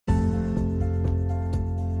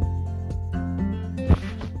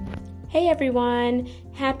Hey everyone,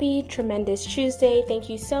 happy Tremendous Tuesday. Thank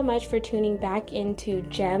you so much for tuning back into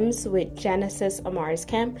Gems with Genesis Amaris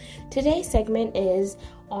Kemp. Today's segment is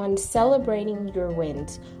on celebrating your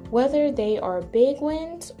wins. Whether they are big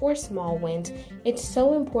wins or small wins, it's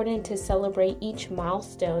so important to celebrate each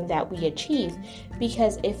milestone that we achieve,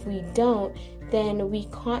 because if we don't, then we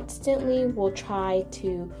constantly will try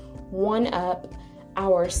to one-up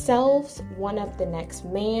ourselves, one up the next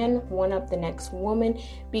man, one up the next woman,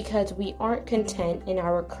 because we aren't content in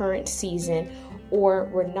our current season, or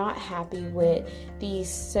we're not happy with the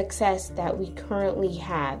success that we currently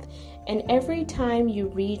have. And every time you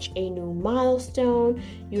reach a new milestone,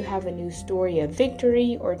 you have a new story of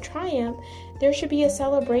victory or triumph, there should be a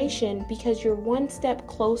celebration, because you're one step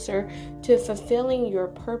closer to fulfilling your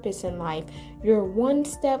purpose in life. You're one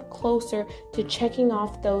step closer to checking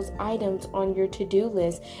off those items on your to-do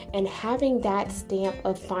list and having that stamp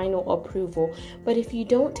of final approval. But if you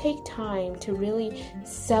don't take time to really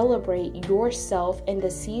celebrate yourself and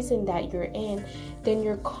the season that you're in, then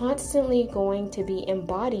you're constantly going to be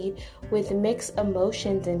embodied with mixed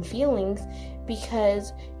emotions and feelings,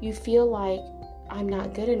 because you feel like, I'm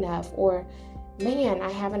not good enough, or man, I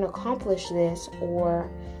haven't accomplished this,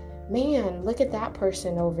 or man, look at that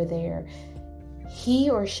person over there. He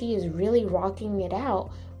or she is really rocking it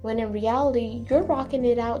out, when in reality, you're rocking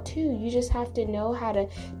it out too. You just have to know how to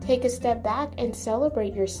take a step back and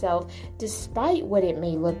celebrate yourself despite what it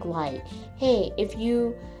may look like. Hey, if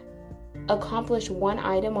you accomplish one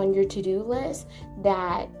item on your to-do list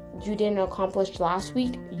that you didn't accomplish last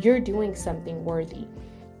week, you're doing something worthy.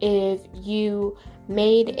 If you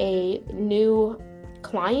made a new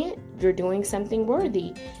client, you're doing something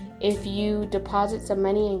worthy. If you deposit some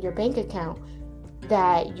money in your bank account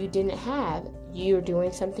that you didn't have, you're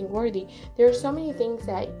doing something worthy. There are so many things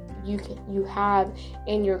that you have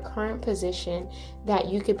in your current position that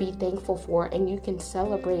you could be thankful for and you can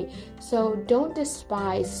celebrate. So don't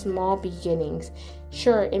despise small beginnings.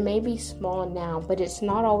 Sure, it may be small now, but it's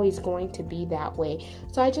not always going to be that way.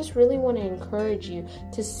 So I just really want to encourage you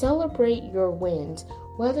to celebrate your wins,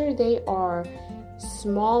 whether they are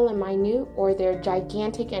small and minute or they're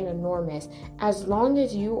gigantic and enormous. As long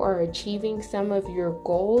as you are achieving some of your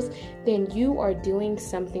goals, then you are doing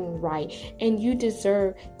something right, and you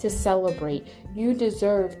deserve to celebrate. You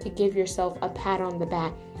deserve to give yourself a pat on the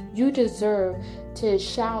back. You deserve to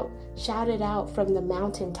shout it out from the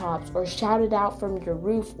mountaintops, or shout it out from your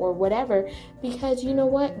roof, or whatever, because you know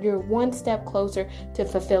what? You're one step closer to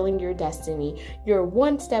fulfilling your destiny. You're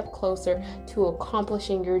one step closer to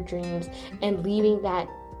accomplishing your dreams and leaving that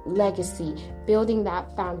legacy, building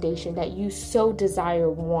that foundation that you so desire,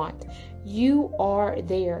 want. You are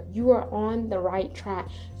there. You are on the right track.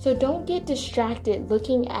 So don't get distracted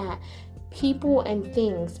looking at people and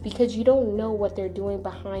things, because you don't know what they're doing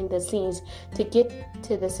behind the scenes to get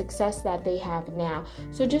to the success that they have now.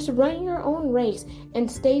 So just run your own race and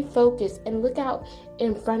stay focused and look out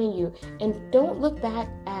in front of you, and don't look back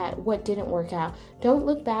at what didn't work out. Don't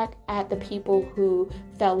look back at the people who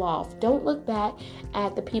fell off. Don't look back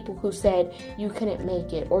at the people who said you couldn't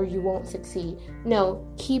make it or you won't succeed. No,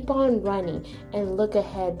 keep on running and look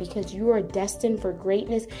ahead, because you are destined for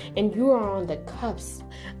greatness and you are on the cusp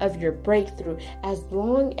of your breakthrough. As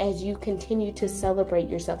long as you continue to celebrate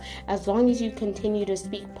yourself, as long as you continue to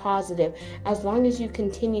speak positive, as long as you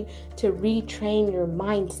continue to retrain your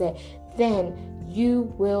mindset, then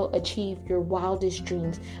you will achieve your wildest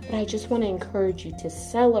dreams. But I just want to encourage you to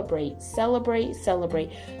celebrate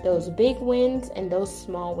those big wins and those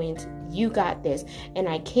small wins. You got this. And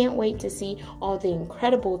I can't wait to see all the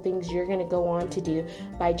incredible things you're going to go on to do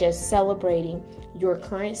by just celebrating your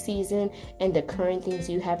current season and the current things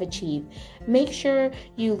you have achieved. Make sure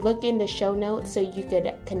you look in the show notes so you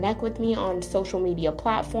could connect with me on social media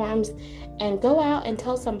platforms, and go out and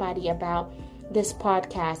tell somebody about this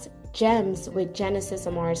podcast, Gems with Genesis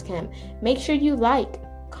Amaris Kemp. Make sure you like,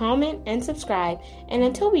 comment, and subscribe. And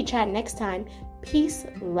until we chat next time, peace,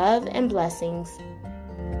 love, and blessings.